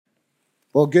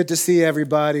Well, good to see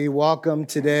everybody. Welcome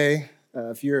today.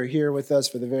 If you're here with us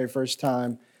for the very first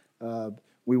time,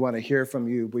 we want to hear from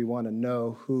you. We want to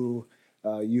know who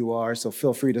you are. So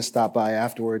feel free to stop by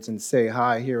afterwards and say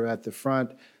hi here at the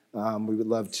front. We would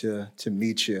love to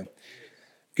meet you.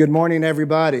 Good morning,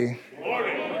 everybody. Good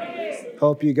morning.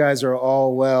 Hope you guys are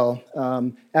all well.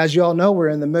 As you all know, we're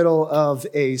in the middle of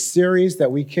a series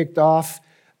that we kicked off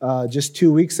just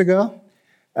 2 weeks ago.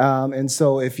 And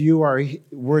so if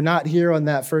we're not here on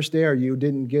that first day or you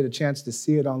didn't get a chance to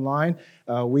see it online,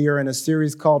 we are in a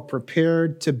series called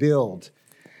Prepared to Build.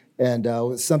 And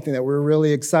it's something that we're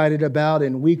really excited about.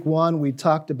 In week 1, we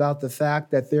talked about the fact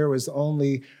that there was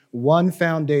only one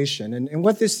foundation. And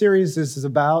what this series is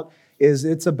about is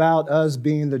it's about us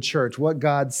being the church, what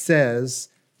God says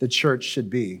the church should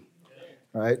be.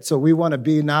 Right? So we want to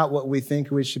be not what we think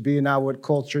we should be, not what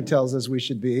culture tells us we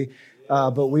should be.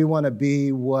 But we want to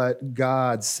be what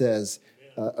God says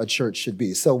a church should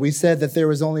be. So we said that there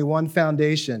was only one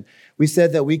foundation. We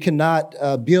said that we cannot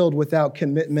build without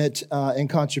commitment and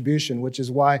contribution, which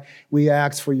is why we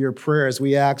ask for your prayers.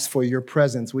 We ask for your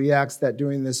presence. We ask that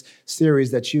during this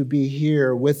series that you be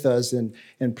here with us and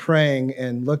praying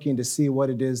and looking to see what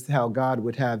it is, how God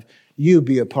would have you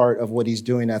be a part of what he's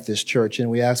doing at this church,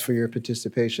 and we ask for your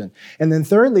participation. And then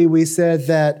thirdly, we said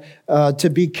that to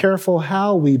be careful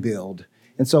how we build.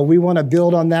 And so we want to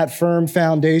build on that firm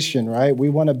foundation, right? We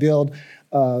want to build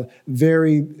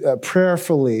very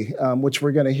prayerfully, which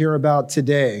we're going to hear about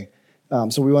today.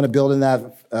 So we want to build in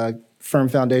that firm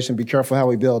foundation, be careful how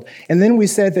we build. And then we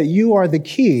said that you are the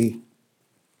key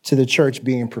to the church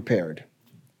being prepared.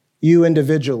 You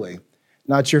individually.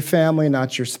 Not your family,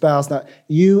 not your spouse, not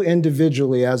you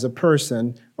individually as a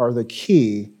person are the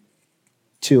key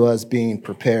to us being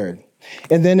prepared.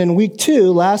 And then in week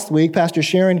 2, last week, Pastor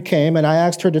Sharon came and I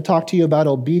asked her to talk to you about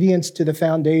obedience to the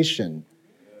foundation.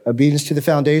 Obedience to the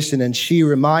foundation. And she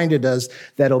reminded us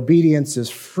that obedience is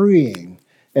freeing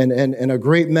and a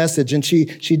great message. And she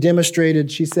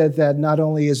demonstrated, she said that not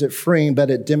only is it freeing, but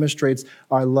it demonstrates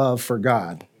our love for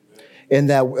God. And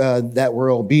that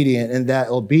we're obedient, and that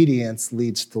obedience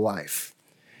leads to life.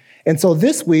 And so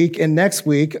this week and next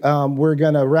week, we're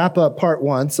going to wrap up part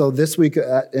 1. So this week,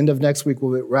 end of next week,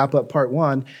 we'll wrap up part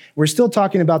 1. We're still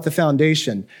talking about the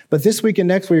foundation. But this week and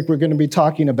next week, we're going to be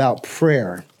talking about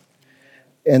prayer.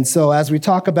 And so as we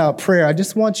talk about prayer, I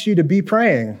just want you to be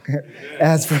praying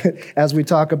as we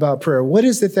talk about prayer. What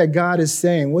is it that God is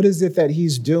saying? What is it that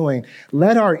he's doing?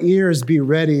 Let our ears be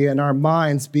ready and our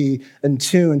minds be in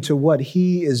tune to what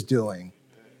he is doing.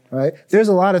 Right? There's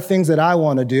a lot of things that I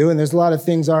want to do, and there's a lot of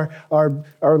things our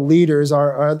leaders,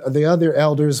 the other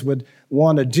elders would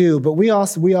want to do. But we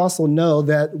also know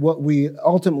that what we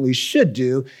ultimately should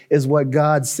do is what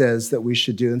God says that we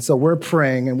should do. And so we're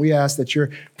praying, and we ask that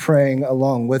you're praying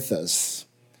along with us.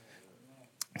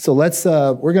 So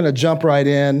we're going to jump right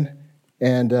in,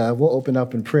 and we'll open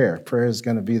up in prayer. Prayer is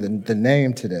going to be the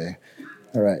name today.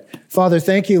 All right. Father,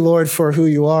 thank you, Lord, for who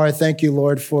you are. Thank you,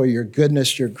 Lord, for your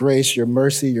goodness, your grace, your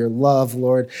mercy, your love,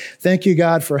 Lord. Thank you,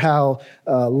 God, for how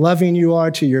loving you are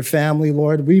to your family,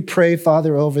 Lord. We pray,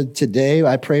 Father, over today.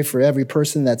 I pray for every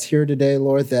person that's here today,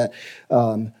 Lord, that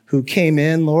who came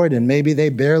in, Lord, and maybe they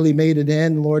barely made it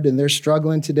in, Lord, and they're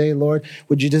struggling today, Lord.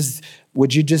 Would you just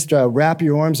wrap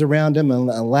your arms around them and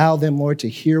allow them, Lord, to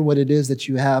hear what it is that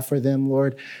you have for them,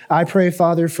 Lord. I pray,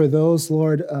 Father, for those,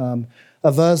 Lord,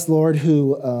 of us, Lord,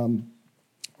 who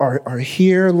are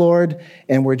here, Lord,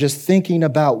 and we're just thinking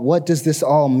about what does this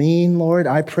all mean, Lord.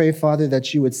 I pray, Father,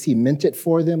 that you would cement it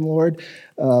for them, Lord,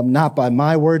 not by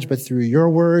my words, but through your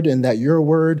word, and that your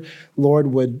word, Lord,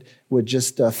 would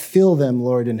just fill them,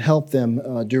 Lord, and help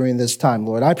them during this time,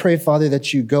 Lord. I pray, Father,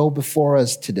 that you go before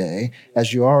us today,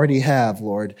 as you already have,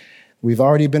 Lord. We've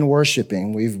already been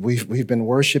worshiping. We've been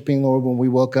worshiping, Lord, when we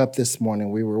woke up this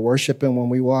morning. We were worshiping when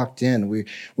we walked in.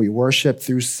 We worshiped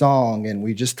through song, and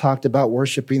we just talked about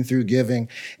worshiping through giving,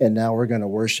 and now we're going to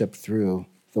worship through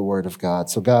the word of God.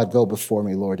 So God, go before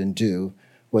me, Lord, and do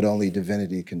what only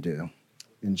divinity can do.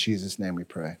 In Jesus' name we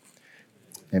pray.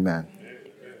 Amen.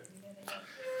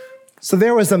 So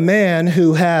there was a man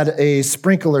who had a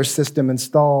sprinkler system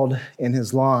installed in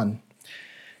his lawn.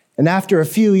 And after a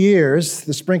few years,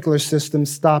 the sprinkler system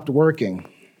stopped working.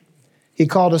 He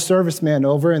called a serviceman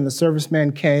over, and the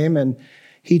serviceman came, and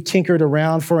he tinkered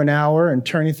around for an hour and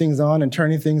turning things on and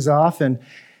turning things off. And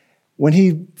when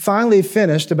he finally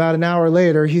finished, about an hour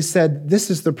later, he said,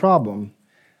 "This is the problem.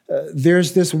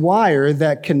 There's this wire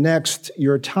that connects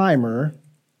your timer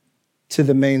to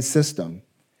the main system,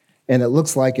 and it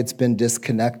looks like it's been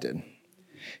disconnected."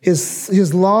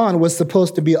 His lawn was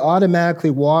supposed to be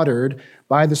automatically watered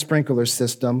by the sprinkler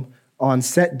system on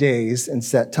set days and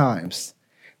set times.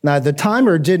 Now, the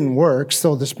timer didn't work,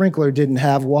 so the sprinkler didn't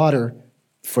have water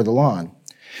for the lawn.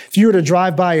 If you were to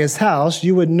drive by his house,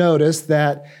 you would notice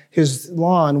that his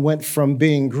lawn went from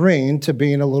being green to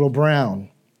being a little brown.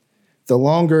 The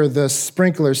longer the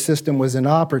sprinkler system was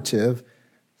inoperative,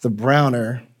 the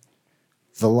browner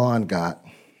the lawn got.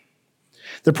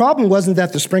 The problem wasn't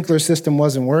that the sprinkler system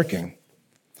wasn't working.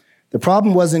 The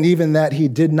problem wasn't even that he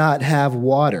did not have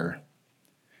water.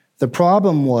 The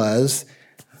problem was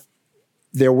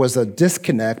there was a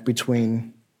disconnect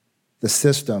between the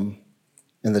system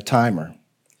and the timer.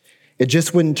 It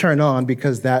just wouldn't turn on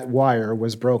because that wire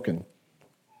was broken.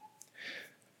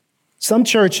 Some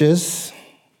churches,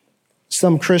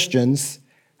 some Christians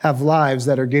have lives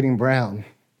that are getting brown.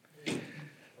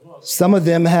 Some of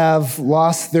them have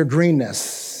lost their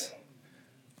greenness.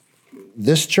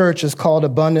 This church is called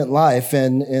Abundant Life,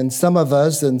 and some of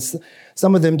us and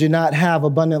some of them do not have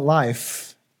abundant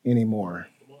life anymore.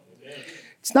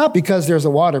 It's not because there's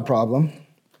a water problem,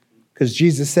 because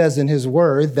Jesus says in his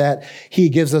word that he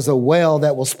gives us a well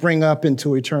that will spring up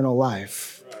into eternal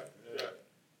life.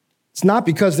 It's not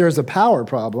because there's a power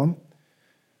problem,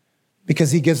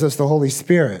 because he gives us the Holy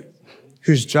Spirit,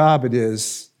 whose job it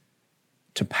is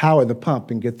to power the pump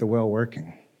and get the well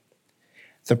working.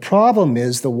 The problem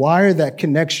is the wire that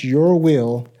connects your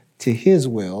will to his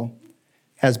will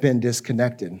has been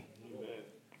disconnected.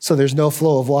 So there's no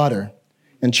flow of water.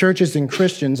 And churches and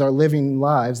Christians are living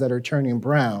lives that are turning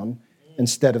brown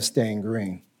instead of staying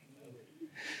green.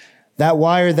 That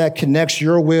wire that connects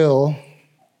your will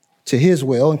to his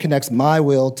will and connects my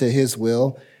will to his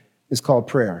will is called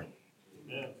prayer.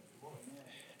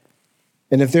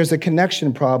 And if there's a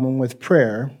connection problem with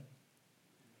prayer,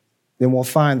 then we'll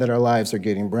find that our lives are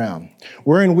getting brown.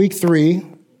 We're in week 3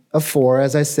 of 4,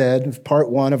 as I said, part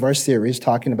 1 of our series,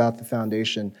 talking about the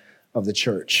foundation of the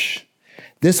church.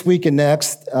 This week and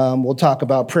next, we'll talk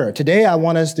about prayer. Today, I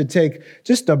want us to take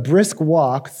just a brisk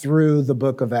walk through the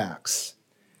book of Acts.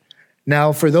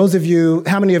 Now, for those of you,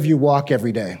 how many of you walk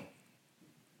every day?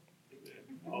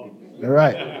 All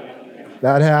right,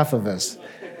 about half of us.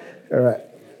 All right.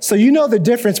 So you know the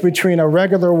difference between a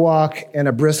regular walk and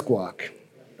a brisk walk,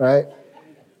 right?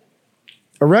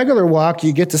 A regular walk,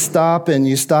 you get to stop and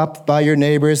you stop by your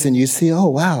neighbors and you see, oh,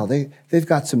 wow, they've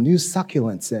got some new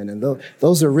succulents in, and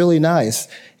those are really nice.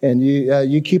 And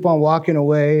you keep on walking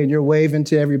away and you're waving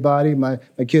to everybody. My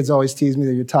kids always tease me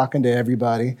that you're talking to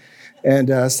everybody.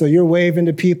 And so you're waving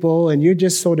to people and you're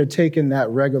just sort of taking that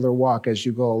regular walk as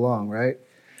you go along, right?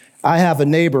 I have a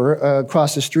neighbor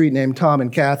across the street named Tom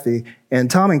and Kathy,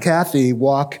 and Tom and Kathy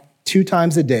walk 2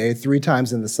 times a day, 3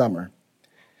 times in the summer.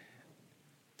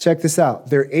 Check this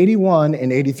out. They're 81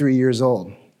 and 83 years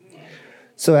old.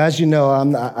 So as you know,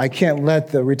 I can't let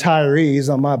the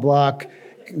retirees on my block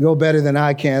go better than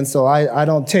I can, so I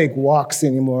don't take walks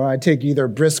anymore. I take either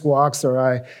brisk walks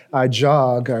or I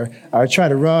jog or I try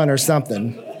to run or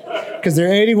something, because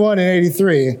they're 81 and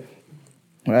 83.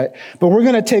 Right? But we're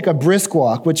going to take a brisk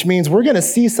walk, which means we're going to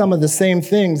see some of the same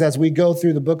things as we go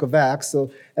through the book of Acts.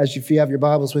 So if you have your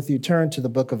Bibles with you, turn to the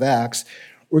book of Acts.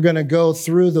 We're going to go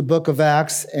through the book of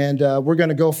Acts, and we're going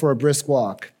to go for a brisk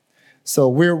walk. So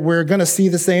we're going to see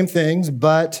the same things,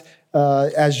 but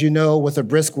as you know, with a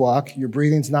brisk walk, your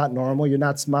breathing's not normal. You're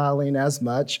not smiling as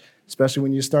much, especially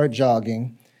when you start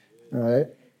jogging. All right?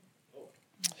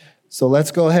 So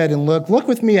let's go ahead and look. Look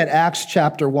with me at Acts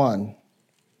chapter 1.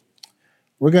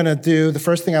 We're going to do, the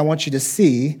first thing I want you to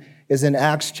see is in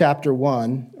Acts chapter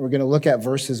 1. We're going to look at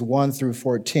verses 1 through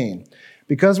 14.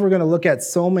 Because we're going to look at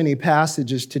so many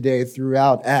passages today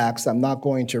throughout Acts, I'm not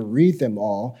going to read them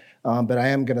all, but I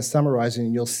am going to summarize it,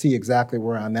 and you'll see exactly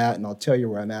where I'm at, and I'll tell you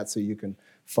where I'm at so you can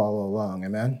follow along.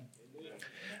 Amen?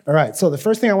 All right, so the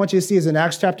first thing I want you to see is in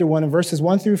Acts chapter 1, in verses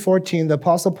 1 through 14, the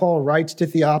Apostle Paul writes to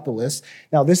Theophilus.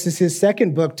 Now, this is his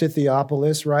second book to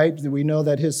Theophilus, right? We know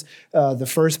that the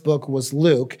first book was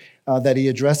Luke, that he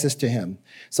addresses to him.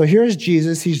 So here's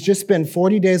Jesus. He's just spent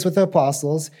 40 days with the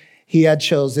apostles he had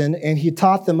chosen, and he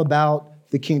taught them about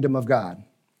the kingdom of God,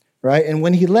 right? And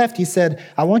when he left, he said,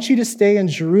 I want you to stay in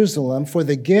Jerusalem for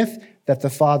the gift that the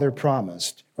Father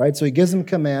promised, right? So he gives them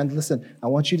command, listen, I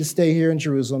want you to stay here in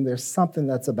Jerusalem. There's something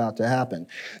that's about to happen.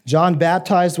 John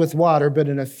baptized with water, but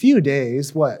in a few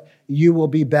days, what? You will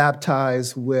be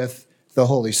baptized with the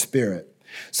Holy Spirit.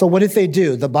 So what did they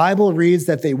do? The Bible reads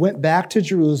that they went back to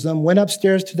Jerusalem, went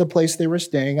upstairs to the place they were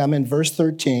staying. I'm in verse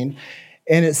 13.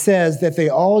 And it says that they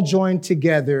all joined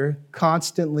together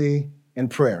constantly in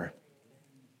prayer.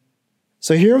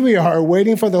 So here we are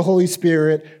waiting for the Holy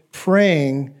Spirit,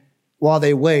 praying while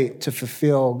they wait to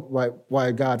fulfill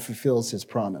why God fulfills his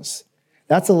promise.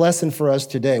 That's a lesson for us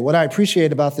today. What I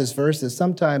appreciate about this verse is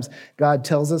sometimes God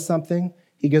tells us something.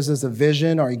 He gives us a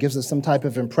vision, or he gives us some type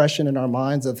of impression in our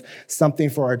minds of something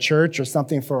for our church or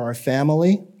something for our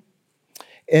family.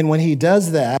 And when he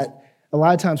does that, a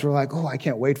lot of times we're like, oh, I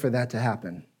can't wait for that to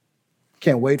happen.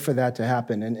 Can't wait for that to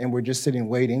happen. And we're just sitting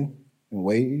waiting and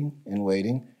waiting and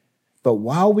waiting. But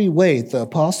while we wait, the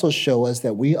apostles show us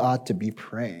that we ought to be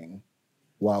praying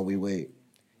while we wait,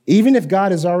 even if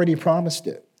God has already promised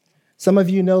it. Some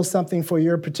of you know something for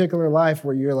your particular life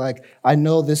where you're like, I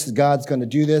know this is God's going to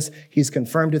do this. He's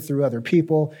confirmed it through other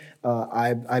people.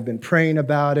 I've been praying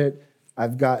about it.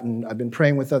 I've been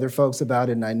praying with other folks about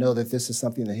it, and I know that this is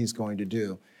something that he's going to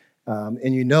do.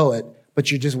 And you know it, but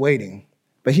you're just waiting.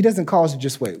 But he doesn't call us to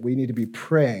just wait. We need to be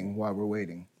praying while we're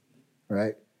waiting,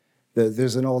 right?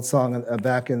 There's an old song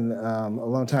back in a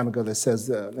long time ago that says,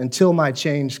 until my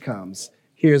change comes,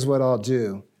 here's what I'll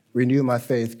do. Renew my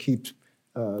faith, keep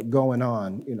going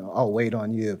on. I'll wait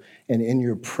on you. And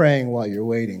you're praying while you're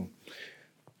waiting.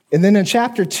 And then in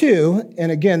chapter 2,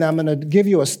 and again, I'm going to give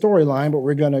you a storyline, but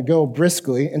we're going to go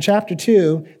briskly. In chapter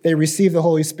 2, they receive the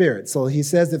Holy Spirit. So he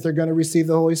says that they're going to receive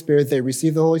the Holy Spirit. They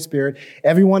receive the Holy Spirit.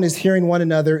 Everyone is hearing one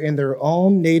another in their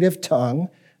own native tongue,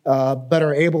 but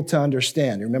are able to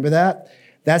understand. Remember that?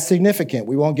 That's significant.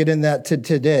 We won't get in that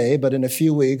today, but in a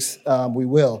few weeks, we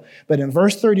will. But in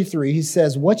verse 33, he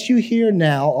says, what you hear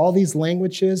now, all these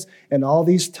languages and all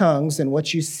these tongues, and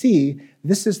what you see,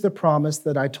 this is the promise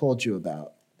that I told you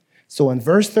about. So in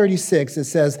verse 36, it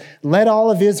says, let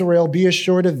all of Israel be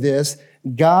assured of this,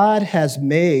 God has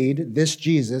made this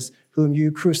Jesus, whom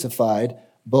you crucified,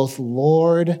 both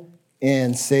Lord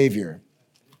and Savior.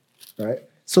 Right?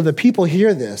 So the people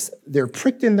hear this. They're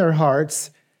pricked in their hearts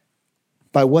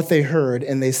by what they heard,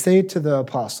 and they say to the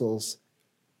apostles,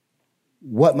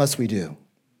 what must we do?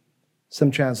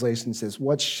 Some translation says,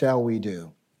 what shall we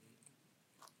do?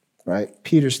 Right?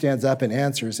 Peter stands up and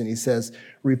answers, and he says,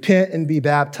 repent and be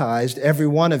baptized, every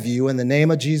one of you, in the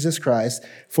name of Jesus Christ,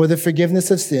 for the forgiveness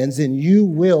of sins, and you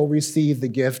will receive the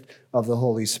gift of the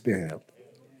Holy Spirit.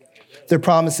 The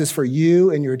promise is for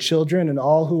you and your children and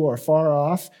all who are far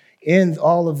off, and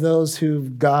all of those who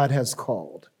God has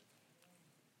called.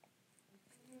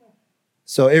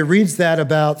 So it reads that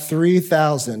about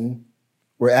 3,000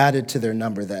 were added to their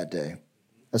number that day.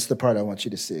 That's the part I want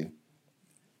you to see.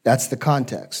 That's the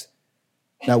context.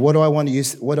 Now, what do I want you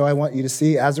to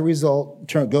see? As a result,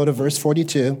 go to verse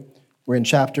 42. We're in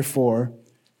chapter 2,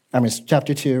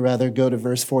 go to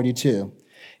verse 42.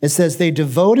 It says, they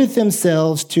devoted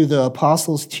themselves to the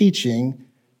apostles' teaching,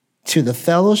 to the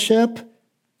fellowship,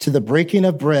 to the breaking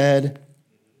of bread,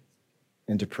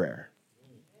 and to prayer.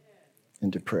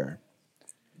 And to prayer.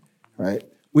 Right?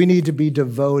 We need to be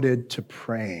devoted to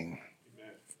praying.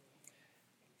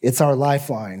 It's our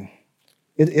lifeline.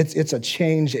 It's a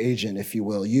change agent, if you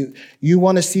will. You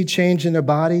want to see change in the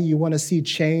body. You want to see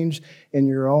change in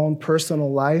your own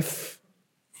personal life.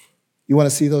 You want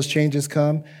to see those changes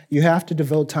come. You have to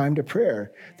devote time to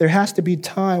prayer. There has to be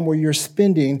time where you're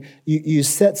spending. You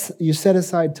set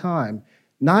aside time,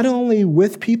 not only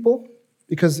with people,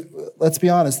 because let's be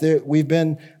honest,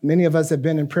 many of us have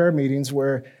been in prayer meetings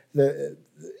where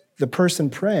the person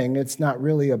praying, it's not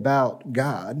really about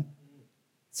God.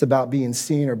 It's about being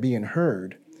seen or being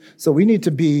heard. So we need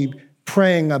to be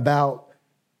praying about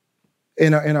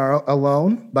in our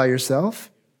alone by yourself,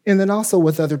 and then also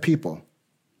with other people,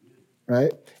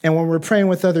 right? And when we're praying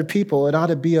with other people, it ought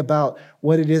to be about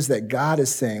what it is that God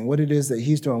is saying, what it is that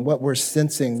he's doing, what we're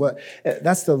sensing.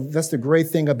 That's the great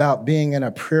thing about being in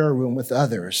a prayer room with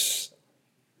others.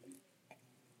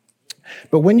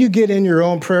 But when you get in your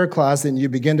own prayer closet and you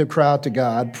begin to cry out to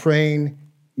God, praying,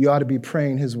 you ought to be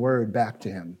praying his word back to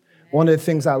him. One of the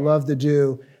things I love to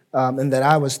do and that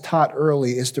I was taught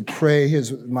early is to pray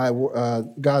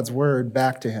God's word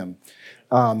back to him.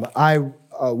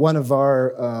 One of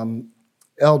our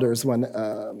elders,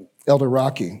 Elder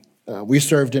Rocky, we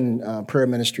served in prayer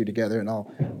ministry together, and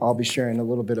I'll be sharing a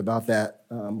little bit about that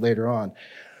later on.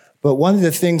 But one of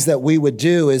the things that we would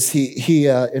do is he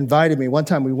invited me. One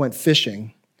time we went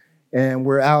fishing, and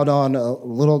we're out on a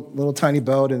little tiny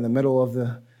boat in the middle of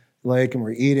the lake, and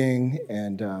we're eating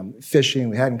and fishing.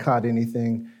 We hadn't caught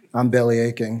anything. I'm belly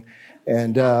aching,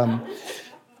 and Elder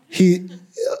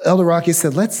Rocky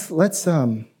said, "Let's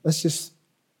just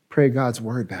pray God's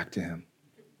word back to him."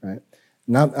 Right?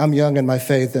 And I'm young in my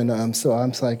faith, and so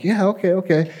I'm like, yeah,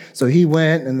 okay. So he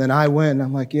went, and then I went, and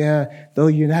I'm like, yeah, though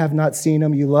you have not seen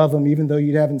him, you love him. Even though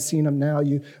you haven't seen him now,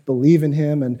 you believe in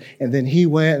him. And then he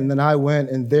went, and then I went,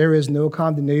 and there is no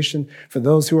condemnation for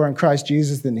those who are in Christ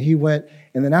Jesus. Then he went,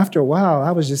 and then after a while,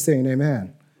 I was just saying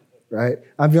amen. right?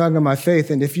 I'm young in my faith,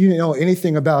 and if you know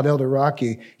anything about Elder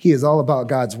Rocky, he is all about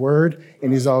God's word,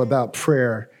 and he's all about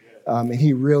prayer. And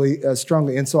he really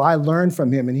strongly, and so I learned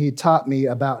from him, and he taught me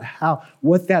about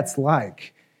what that's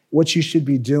like, what you should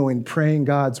be doing, praying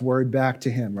God's word back to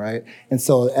him, right? And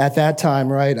so at that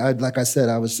time, right, like I said,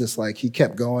 I was just like, he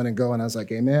kept going and going. I was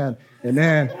like, amen,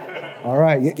 amen. All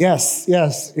right, yes,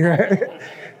 right.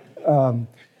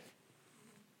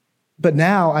 But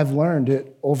now I've learned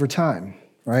it over time,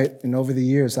 right? And over the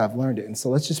years, I've learned it. And so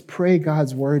let's just pray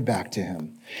God's word back to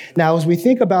him. Now, as we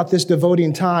think about this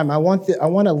devoting time, I want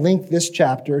to link this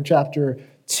chapter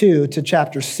 2, to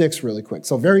chapter 6 really quick.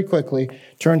 So very quickly,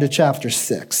 turn to chapter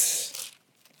 6.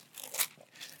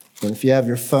 And if you have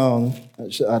your phone,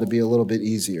 it ought to be a little bit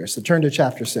easier. So turn to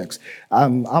chapter 6.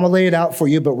 I'm going to lay it out for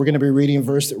you, but we're going to be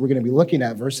we're going to be looking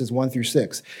at verses 1 through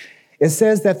 6. It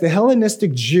says that the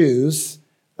Hellenistic Jews,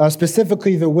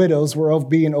 specifically the widows, were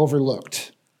being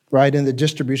overlooked, right, in the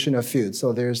distribution of food.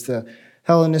 So there's the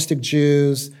Hellenistic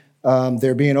Jews,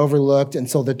 they're being overlooked. And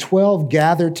so the 12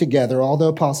 gathered together, all the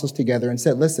apostles together, and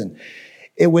said, listen,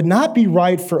 it would not be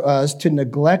right for us to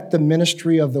neglect the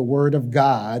ministry of the word of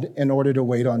God in order to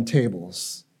wait on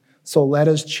tables. So let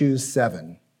us choose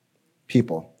 7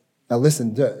 people. Now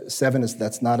listen, 7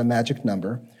 that's not a magic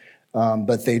number,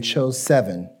 but they chose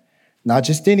 7. Not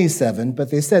just any 7,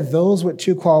 but they said those with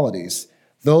 2 qualities,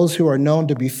 those who are known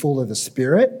to be full of the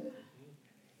Spirit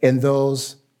and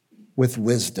those with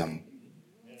wisdom,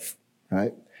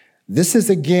 right? This is,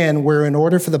 again, where in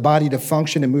order for the body to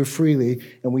function and move freely,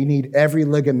 and we need every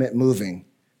ligament moving,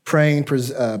 praying,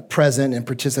 present, and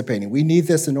participating. We need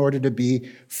this in order to be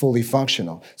fully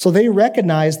functional. So they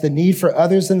recognized the need for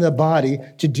others in the body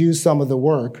to do some of the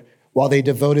work while they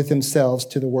devoted themselves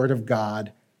to the word of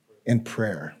God and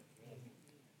prayer.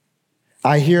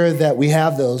 I hear that we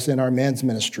have those in our men's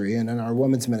ministry and in our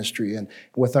women's ministry and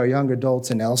with our young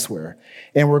adults and elsewhere.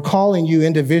 And we're calling you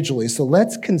individually. So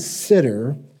let's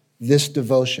consider this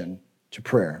devotion to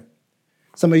prayer.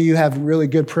 Some of you have really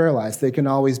good prayer lives. They can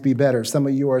always be better. Some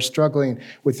of you are struggling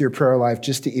with your prayer life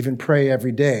just to even pray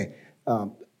every day.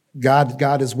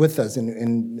 God is with us,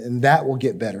 and that will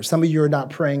get better. Some of you are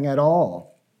not praying at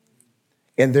all,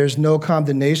 and there's no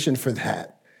condemnation for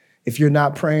that. If you're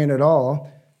not praying at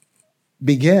all,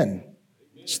 begin.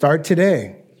 Start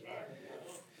today.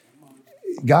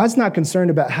 God's not concerned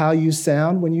about how you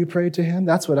sound when you pray to him.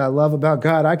 That's what I love about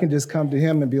God. I can just come to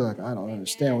him and be like, I don't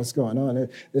understand what's going on.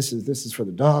 This is for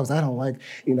the dogs. I don't like,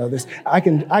 this. I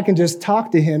can just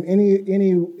talk to him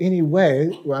any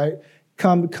way, right?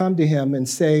 Come to him and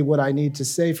say what I need to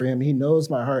say for him. He knows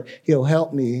my heart. He'll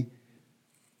help me,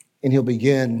 and he'll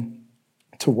begin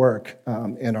to work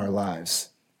in our lives.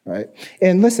 Right?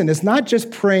 And listen, it's not just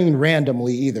praying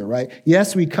randomly either, right?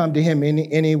 Yes, we come to him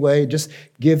any way, just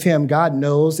give him, God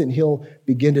knows, and he'll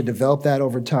begin to develop that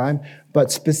over time.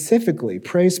 But specifically,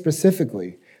 pray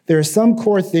specifically. There are some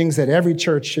core things that every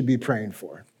church should be praying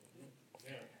for.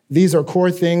 These are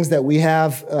core things that we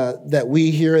have, that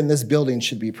we here in this building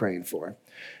should be praying for.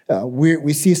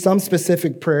 We see some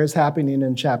specific prayers happening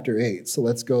in chapter 8. So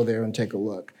let's go there and take a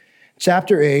look.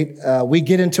 Chapter 8, we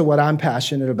get into what I'm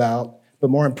passionate about. But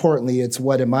more importantly, it's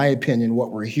what, in my opinion,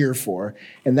 what we're here for,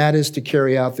 and that is to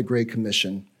carry out the Great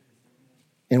Commission.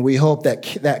 And we hope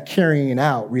that carrying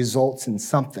out results in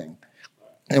something.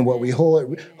 And what we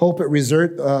hope it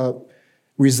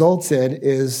results in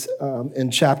is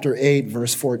in chapter 8,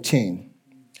 verse 14.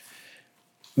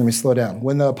 Let me slow down.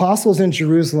 When the apostles in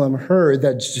Jerusalem heard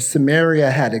that Samaria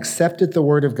had accepted the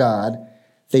word of God,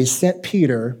 they sent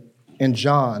Peter and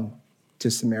John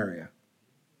to Samaria.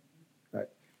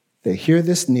 They hear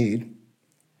this need.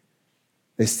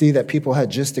 They see that people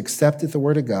had just accepted the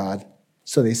word of God,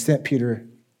 so they sent Peter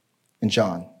and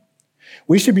John.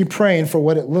 We should be praying for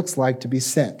what it looks like to be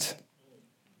sent,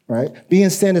 right? Being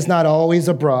sent is not always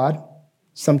abroad.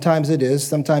 Sometimes it is.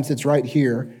 Sometimes it's right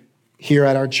here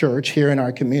at our church, here in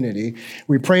our community.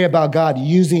 We pray about God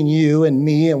using you and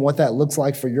me and what that looks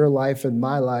like for your life and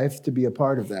my life to be a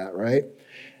part of that, right?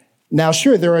 Now,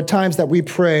 sure, there are times that we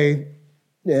pray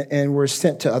and we're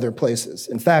sent to other places.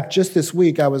 In fact, just this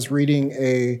week, I was reading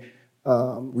a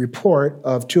report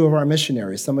of 2 of our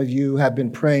missionaries. Some of you have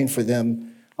been praying for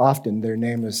them often. Their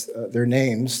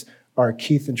names are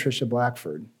Keith and Tricia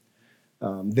Blackford.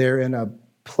 They're in a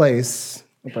place,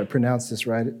 I hope I pronounced this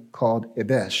right, called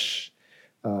Ebesh.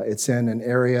 It's in an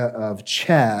area of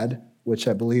Chad, which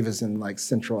I believe is in like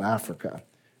Central Africa.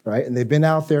 Right? And they've been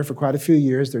out there for quite a few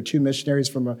years. They're 2 missionaries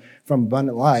from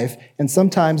Abundant Life. And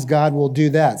sometimes God will do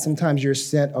that. Sometimes you're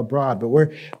sent abroad.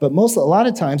 But a lot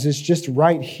of times it's just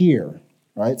right here,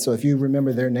 right? So if you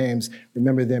remember their names,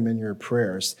 remember them in your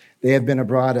prayers. They have been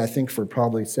abroad, I think, for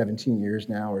probably 17 years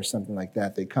now or something like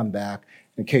that. They come back,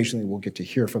 and occasionally we'll get to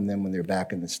hear from them when they're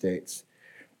back in the States.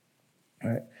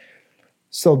 All right?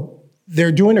 So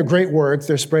they're doing a great work.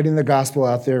 They're spreading the gospel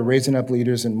out there, raising up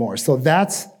leaders and more. So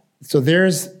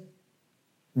there's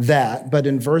that. But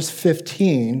in verse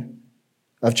 15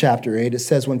 of chapter 8, it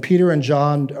says, when Peter and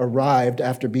John arrived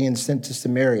after being sent to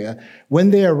Samaria, when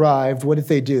they arrived, what did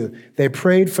they do? They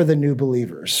prayed for the new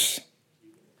believers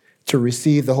to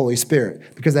receive the Holy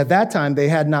Spirit. Because at that time, they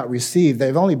had not received,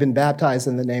 they've only been baptized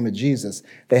in the name of Jesus.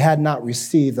 They had not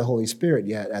received the Holy Spirit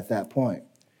yet at that point.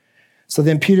 So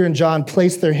then Peter and John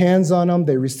place their hands on them,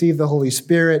 they receive the Holy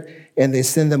Spirit, and they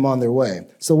send them on their way.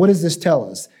 So what does this tell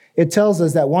us? It tells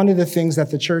us that one of the things that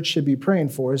the church should be praying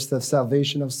for is the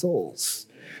salvation of souls.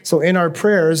 So in our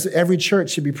prayers, every church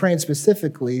should be praying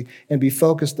specifically and be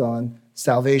focused on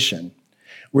salvation.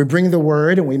 We bring the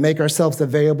word and we make ourselves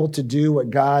available to do what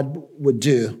God would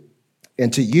do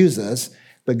and to use us,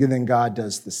 but then God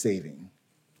does the saving.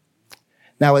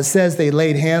 Now it says they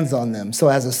laid hands on them. So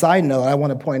as a side note, I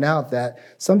want to point out that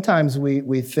sometimes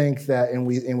we think that, and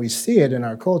we see it in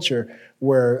our culture,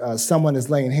 where someone is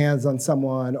laying hands on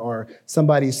someone or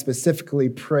somebody specifically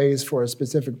prays for a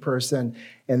specific person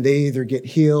and they either get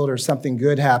healed or something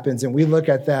good happens. And we look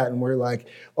at that and we're like,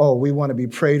 oh, we want to be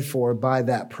prayed for by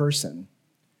that person.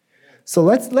 So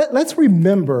let's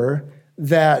remember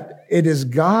that it is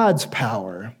God's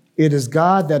power. It is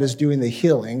God that is doing the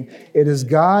healing. It is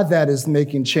God that is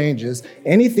making changes.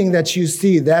 Anything that you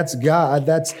see, that's God.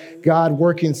 That's God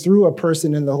working through a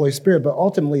person in the Holy Spirit, but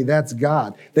ultimately that's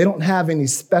God. They don't have any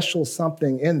special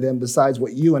something in them besides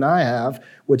what you and I have,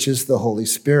 which is the Holy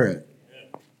Spirit.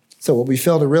 So what we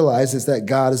fail to realize is that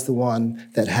God is the one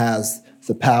that has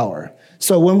the power.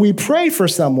 So when we pray for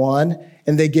someone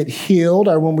and they get healed,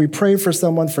 or when we pray for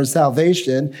someone for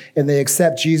salvation and they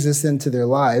accept Jesus into their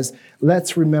lives,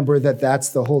 let's remember that that's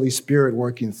the Holy Spirit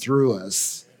working through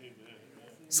us.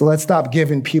 So let's stop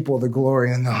giving people the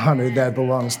glory and the honor that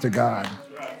belongs to God.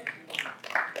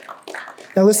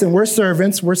 Now listen, we're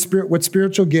servants, we're with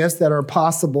spiritual gifts that are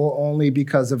possible only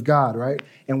because of God, right?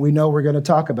 And we know we're going to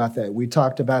talk about that. We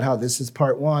talked about how this is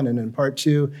part 1, and in part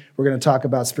 2, we're going to talk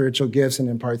about spiritual gifts, and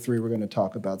in part 3, we're going to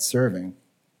talk about serving.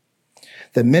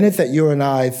 The minute that you and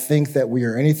I think that we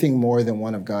are anything more than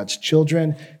one of God's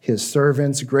children, his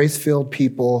servants, grace-filled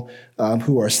people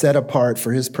who are set apart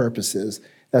for his purposes,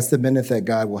 that's the minute that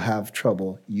God will have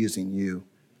trouble using you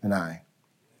and I,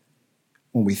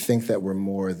 when we think that we're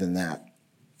more than that.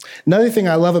 Another thing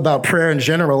I love about prayer in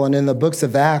general and in the books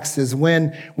of Acts is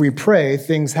when we pray,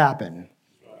 things happen.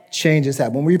 Changes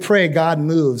happen. When we pray, God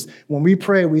moves. When we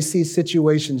pray, we see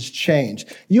situations change.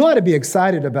 You ought to be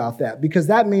excited about that, because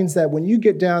that means that when you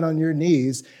get down on your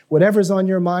knees, whatever's on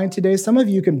your mind today, some of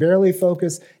you can barely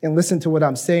focus and listen to what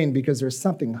I'm saying because there's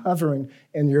something hovering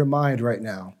in your mind right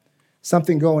now,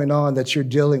 something going on that you're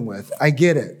dealing with. I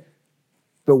get it.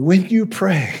 But when you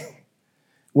pray,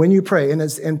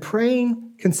 and praying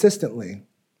consistently,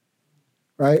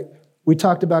 right? We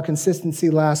talked about consistency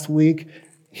last week.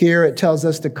 Here it tells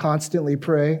us to constantly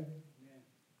pray.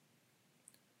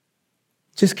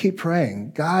 Just keep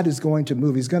praying. God is going to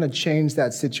move. He's going to change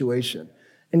that situation.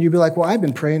 And you'd be like, well, I've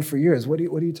been praying for years. What are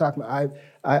you talking about?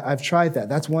 I've tried that.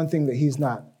 That's one thing that he's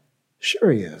not.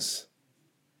 Sure he is.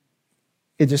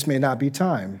 It just may not be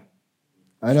time.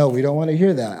 I know we don't want to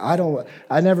hear that.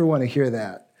 I never want to hear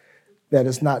that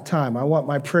it's not time. I want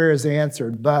my prayers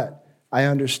answered, but I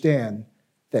understand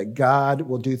that God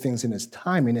will do things in his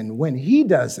timing. And when he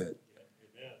does it,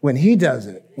 when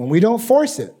we don't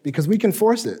force it, because we can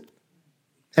force it.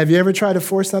 Have you ever tried to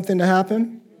force something to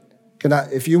happen?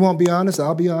 If you won't be honest,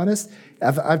 I'll be honest.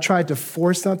 I've tried to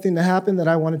force something to happen that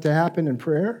I wanted to happen in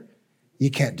prayer.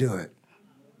 You can't do it.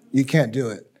 You can't do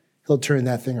it. He'll turn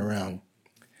that thing around.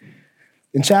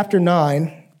 In chapter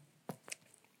 9,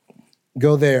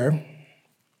 go there.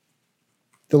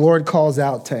 The Lord calls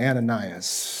out to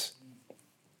Ananias.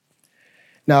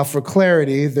 Now, for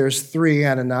clarity, there's 3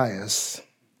 Ananias.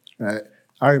 Right?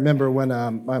 I remember when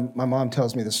my mom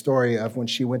tells me the story of when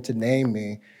she went to name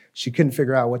me, she couldn't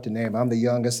figure out what to name. I'm the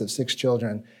youngest of 6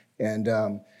 children,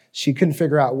 and she couldn't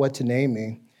figure out what to name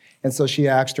me. And so she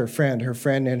asked her friend. Her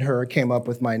friend and her came up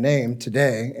with my name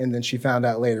today, and then she found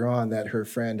out later on that her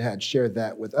friend had shared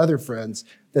that with other friends,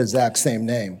 the exact same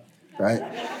name, right?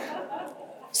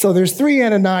 So there's 3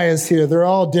 Ananias here. They're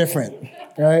all different,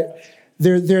 right?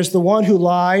 There's the one who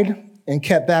lied and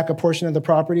kept back a portion of the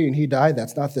property, and he died.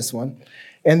 That's not this one.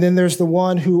 And then there's the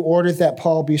one who ordered that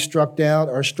Paul be struck down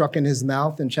or struck in his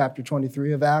mouth in chapter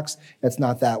 23 of Acts. That's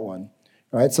not that one,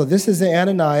 All right, so this is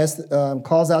Ananias,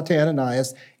 calls out to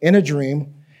Ananias in a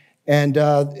dream and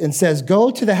says,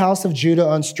 go to the house of Judah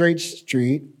on Straight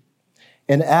Street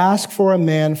and ask for a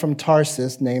man from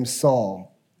Tarsus named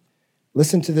Saul.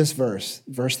 Listen to this verse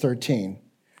 13.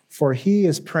 For he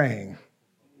is praying.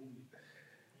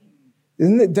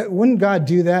 Wouldn't God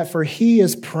do that? For he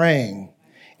is praying.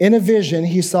 In a vision,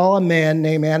 he saw a man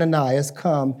named Ananias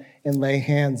come and lay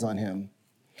hands on him.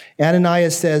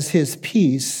 Ananias says, his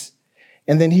peace.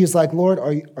 And then he's like, Lord,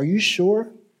 are you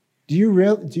sure? Do you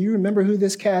remember who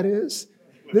this cat is?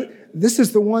 This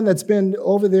is the one that's been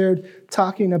over there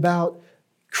talking about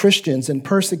Christians and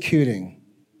persecuting.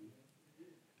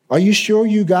 Are you sure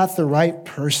you got the right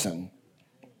person?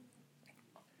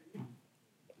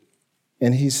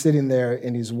 And he's sitting there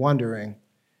and he's wondering,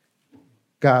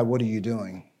 God, what are you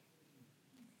doing?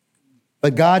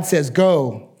 But God says,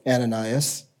 go,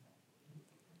 Ananias.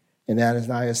 And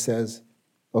Ananias says,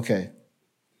 okay,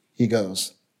 he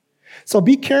goes. So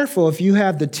be careful if you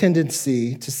have the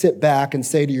tendency to sit back and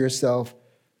say to yourself,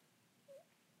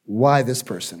 why this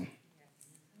person?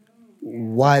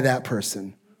 Why that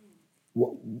person?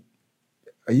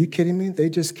 Are you kidding me? They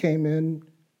just came in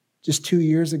just 2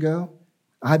 years ago.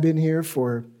 I've been here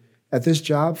at this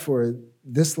job for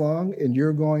this long, and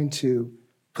you're going to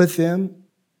put them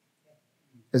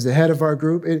as the head of our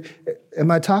group. Am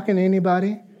I talking to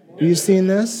anybody? Have you seen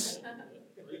this?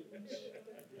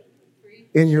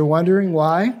 And you're wondering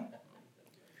why?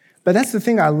 But that's the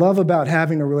thing I love about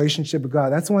having a relationship with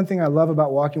God. That's one thing I love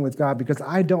about walking with God, because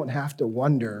I don't have to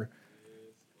wonder.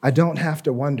 I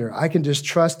can just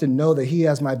trust and know that he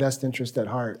has my best interest at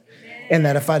heart. And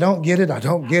that if I don't get it, I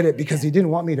don't get it because he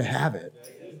didn't want me to have it.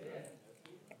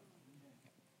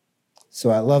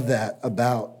 So I love that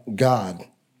about God.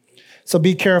 So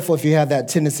be careful if you have that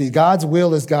tendency. God's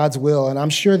will is God's will. And I'm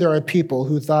sure there are people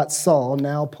who thought Saul,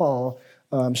 now Paul,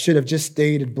 should have just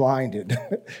stayed blinded,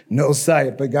 no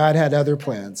sight, but God had other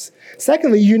plans.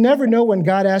 Secondly, you never know when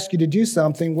God asks you to do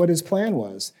something, what his plan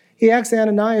was. He asked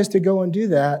Ananias to go and do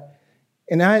that.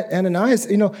 And Ananias,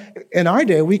 in our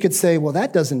day, we could say, well,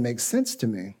 that doesn't make sense to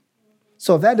me.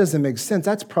 So if that doesn't make sense,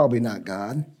 that's probably not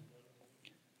God.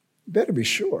 You better be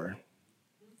sure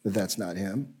that that's not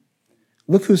him.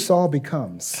 Look who Saul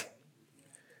becomes.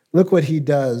 Look what he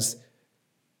does.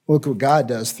 Look what God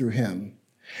does through him.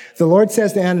 The Lord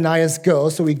says to Ananias, go.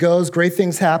 So he goes. Great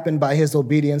things happen by his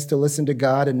obedience to listen to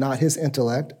God and not his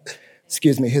intellect.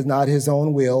 Not his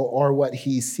own will or what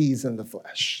he sees in the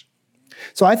flesh.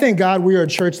 So I thank God we are a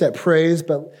church that prays,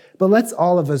 but let's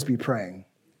all of us be praying.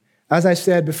 As I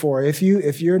said before, if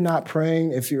you're not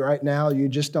praying, if you right now you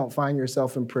just don't find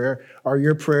yourself in prayer, or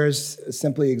your prayers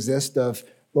simply exist of,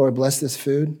 Lord, bless this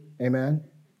food, amen?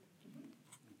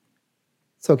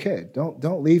 It's okay.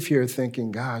 Don't leave here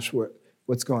thinking, gosh,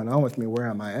 what's going on with me? Where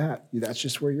am I at? That's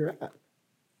just where you're at.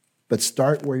 But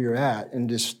start where you're at and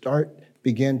just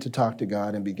begin to talk to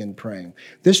God and begin praying.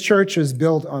 This church is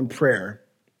built on prayer.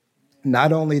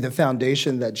 Not only the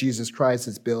foundation that Jesus Christ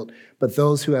has built, but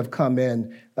those who have come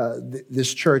in.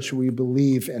 This church, we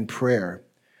believe in prayer.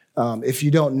 If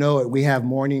you don't know it, we have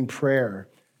morning prayer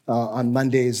on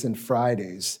Mondays and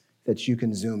Fridays that you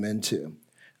can Zoom into.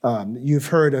 You've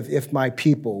heard of If My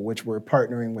People, which we're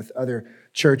partnering with other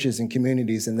churches and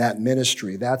communities in that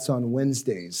ministry. That's on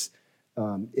Wednesdays.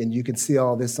 And you can see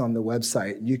all this on the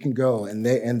website. You can go,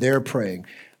 and they're praying.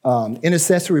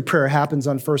 Intercessory prayer happens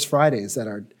on First Fridays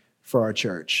for our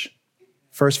church.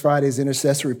 First Friday's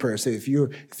intercessory prayer. So if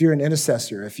you're an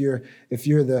intercessor, if you're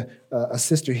a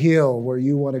Sister Hill where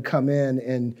you want to come in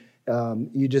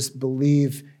and you just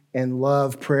believe and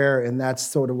love prayer, and that's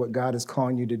sort of what God is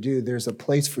calling you to do, there's a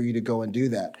place for you to go and do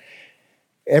that.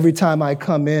 Every time I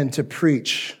come in to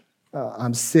preach,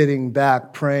 I'm sitting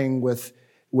back praying with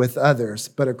others,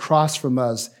 but across from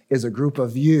us is a group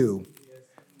of you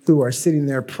who are sitting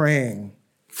there praying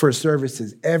for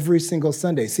services every single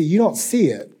Sunday. See, you don't see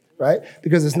it, right?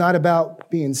 Because it's not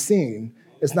about being seen.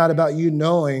 It's not about you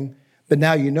knowing, but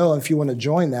now you know. If you want to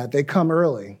join that, they come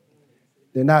early.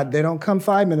 They don't come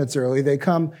 5 minutes early. They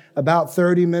come about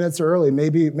 30 minutes early,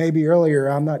 maybe earlier.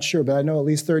 I'm not sure, but I know at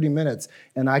least 30 minutes.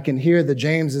 And I can hear the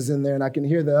Jameses in there, and I can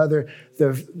hear the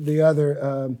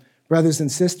other brothers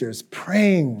and sisters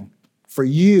praying for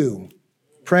you,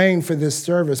 praying for this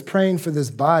service, praying for this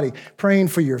body, praying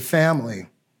for your family.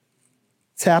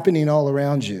 It's happening all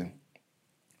around you.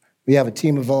 We have a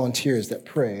team of volunteers that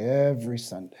pray every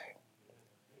Sunday.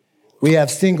 We have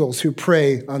singles who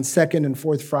pray on second and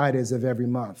fourth Fridays of every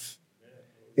month.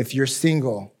 If you're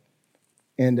single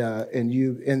and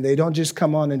they don't just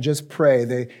come on and just pray,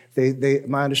 they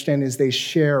my understanding is they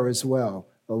share as well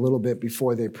a little bit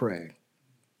before they pray.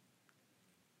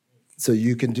 So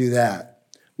you can do that.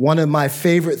 One of my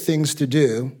favorite things to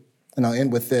do, and I'll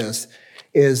end with this,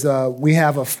 is we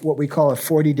have what we call a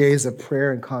 40 days of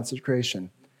prayer and consecration.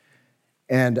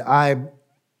 And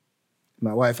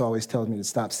my wife always tells me to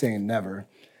stop saying never,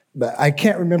 but I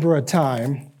can't remember a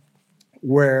time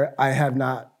where I have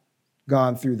not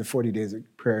gone through the 40 days of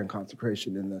prayer and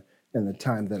consecration in the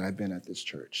time that I've been at this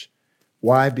church.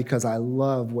 Why? Because I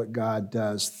love what God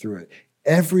does through it.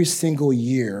 Every single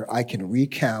year, I can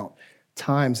recount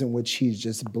times in which he's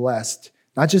just blessed,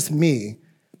 not just me,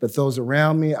 but those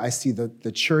around me. I see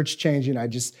the church changing.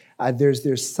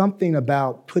 There's something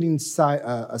about putting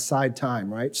aside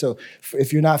time, right? So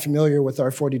if you're not familiar with our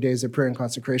 40 days of prayer and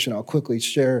consecration, I'll quickly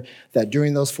share that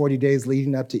during those 40 days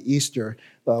leading up to Easter,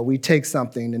 we take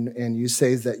something and you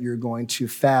say that you're going to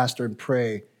fast or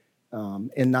pray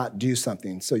and not do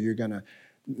something. So you're going to,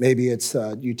 maybe it's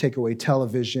you take away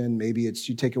television, maybe it's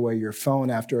you take away your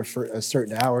phone after a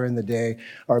certain hour in the day,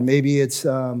 or maybe it's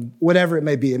whatever it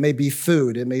may be. It may be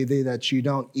food. It may be that you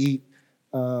don't eat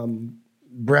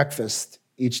breakfast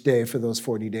each day for those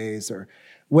 40 days, or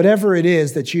whatever it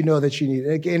is that you know that you need.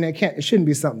 Again, it shouldn't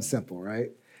be something simple, right?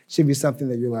 It should be something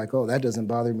that you're like, oh, that doesn't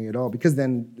bother me at all, because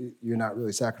then you're not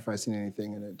really sacrificing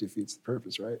anything and it defeats the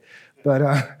purpose, right?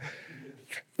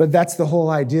 But that's the whole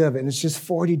idea of it. And it's just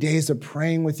 40 days of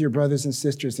praying with your brothers and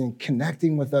sisters and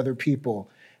connecting with other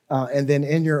people. And then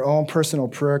in your own personal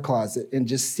prayer closet and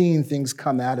just seeing things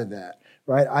come out of that,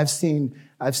 right? I've seen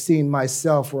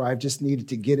myself where I've just needed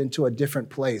to get into a different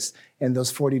place. And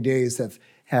those 40 days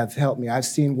have helped me. I've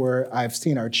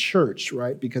seen our church,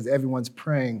 right? Because everyone's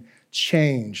praying,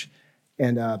 change,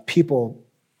 and people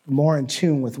more in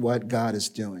tune with what God is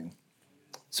doing.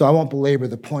 So I won't belabor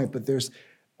the point, but there's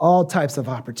all types of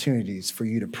opportunities for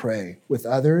you to pray with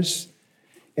others.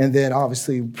 And then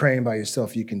obviously praying by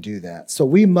yourself, you can do that. So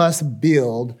we must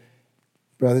build,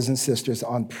 brothers and sisters,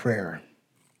 on prayer.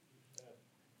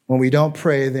 When we don't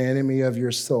pray, the enemy of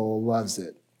your soul loves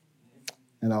it.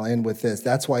 And I'll end with this.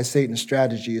 That's why Satan's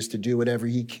strategy is to do whatever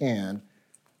he can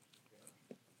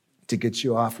to get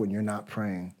you off when you're not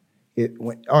praying.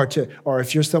 Or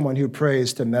if you're someone who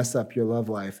prays, to mess up your love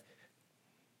life.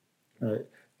 All right.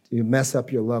 You mess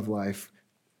up your love life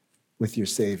with your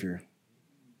Savior.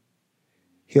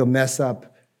 He'll mess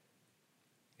up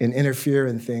and interfere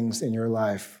in things in your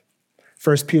life.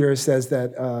 1 Peter says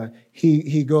that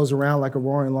he goes around like a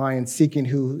roaring lion seeking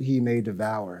who he may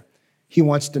devour. He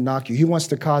wants to knock you. He wants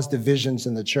to cause divisions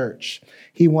in the church.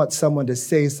 He wants someone to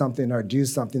say something or do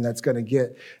something that's going to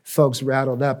get folks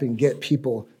rattled up and get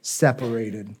people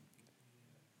separated.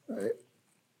 Right?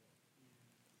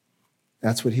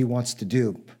 That's what he wants to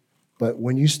do. But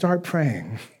when you start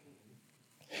praying,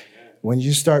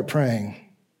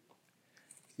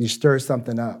 you stir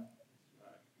something up.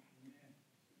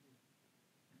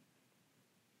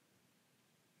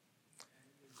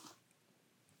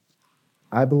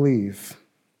 I believe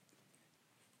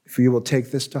if you will take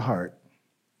this to heart,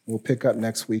 we'll pick up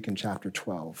next week in chapter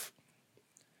 12.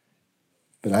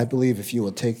 But I believe if you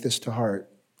will take this to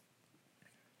heart,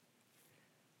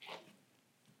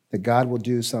 that God will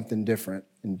do something different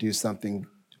and do something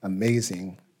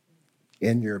amazing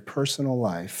in your personal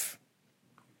life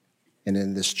and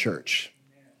in this church.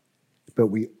 But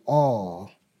we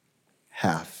all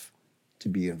have to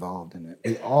be involved in it.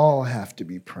 We all have to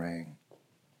be praying.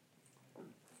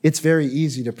 It's very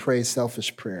easy to pray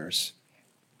selfish prayers.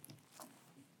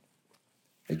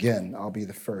 Again, I'll be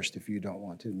the first, if you don't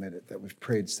want to admit it, that we've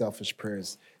prayed selfish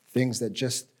prayers, things that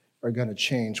just are going to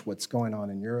change what's going on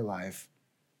in your life,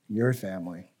 your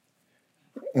family.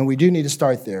 And we do need to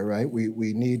start there, right?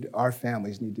 Our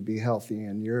families need to be healthy,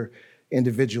 and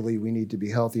individually we need to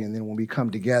be healthy. And then when we come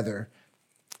together,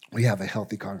 we have a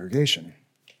healthy congregation.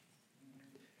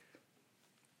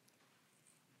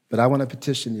 But I want to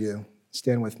petition you.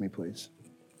 Stand with me, please.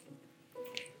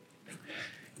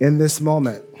 In this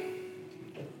moment,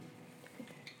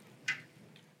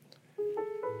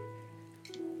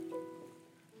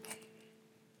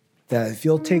 that if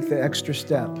you'll take the extra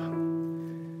step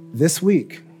this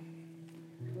week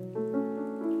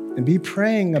and be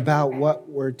praying about what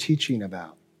we're teaching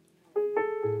about.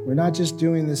 We're not just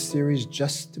doing this series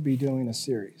just to be doing a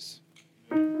series.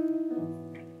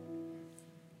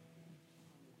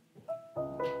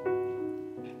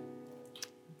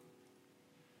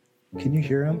 Can you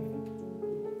hear him?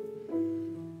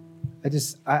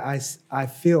 I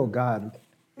feel God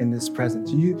in this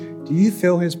presence. Do you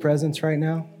feel his presence right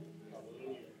now?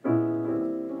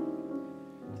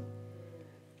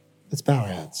 Let's bow our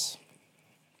heads.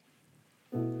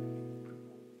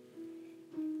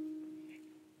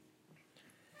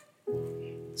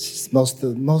 It's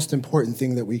the most important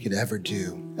thing that we could ever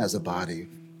do as a body,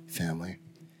 family,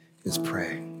 is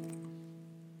pray.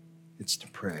 It's to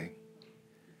pray.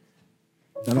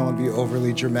 I don't want to be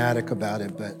overly dramatic about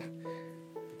it, but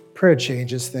prayer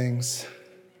changes things.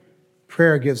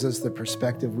 Prayer gives us the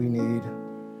perspective we need.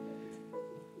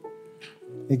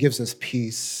 It gives us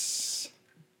peace.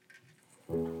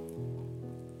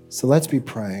 So let's be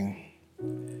praying.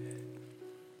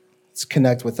 Let's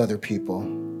connect with other people.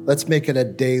 Let's make it a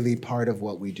daily part of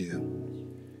what we do.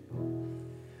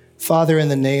 Father, in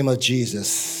the name of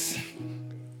Jesus,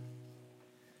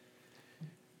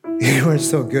 you are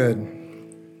so good.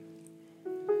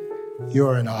 You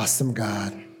are an awesome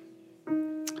God.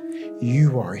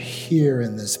 You are here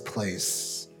in this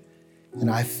place, and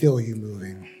I feel you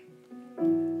moving.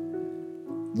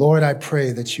 Lord, I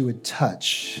pray that you would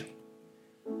touch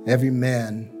every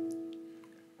man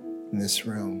in this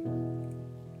room,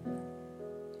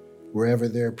 wherever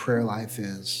their prayer life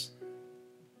is,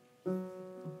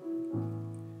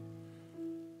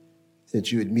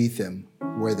 that you would meet them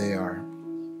where they are.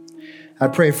 I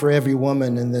pray for every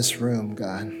woman in this room,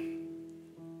 God,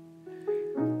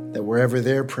 that wherever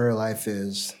their prayer life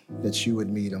is, that you would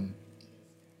meet them.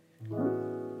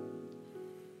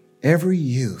 Every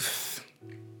youth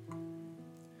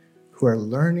who are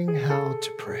learning how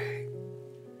to pray,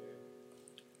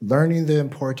 learning the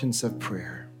importance of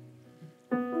prayer,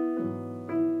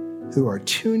 who are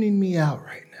tuning me out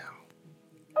right now,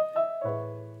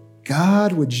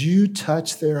 God, would you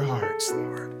touch their hearts,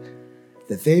 Lord,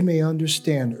 that they may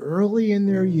understand early in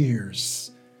their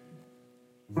years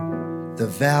the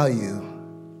value,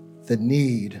 the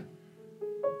need,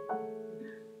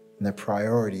 and the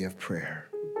priority of prayer.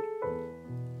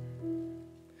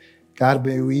 God,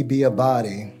 may we be a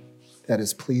body that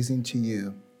is pleasing to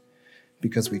you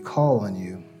because we call on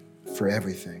you for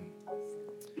everything.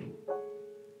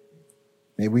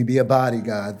 May we be a body,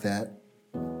 God, that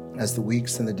as the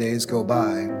weeks and the days go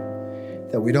by,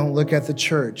 that we don't look at the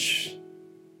church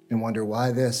and wonder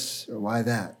why this or why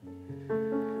that,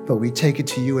 but we take it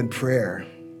to you in prayer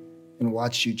and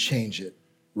watch you change it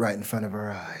right in front of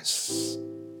our eyes.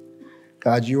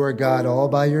 God, you are God all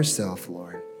by yourself,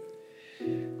 Lord.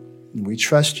 And we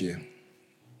trust you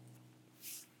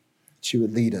that you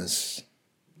would lead us,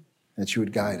 that you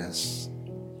would guide us,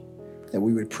 that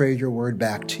we would pray your word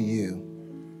back to you.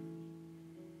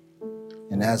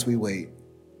 And as we wait,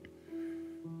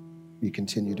 we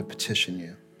continue to petition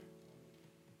you.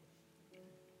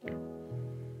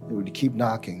 We would keep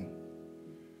knocking.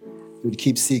 We would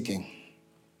keep seeking.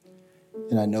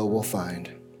 And I know we'll find.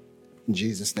 In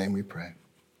Jesus' name we pray.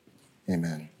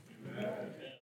 Amen.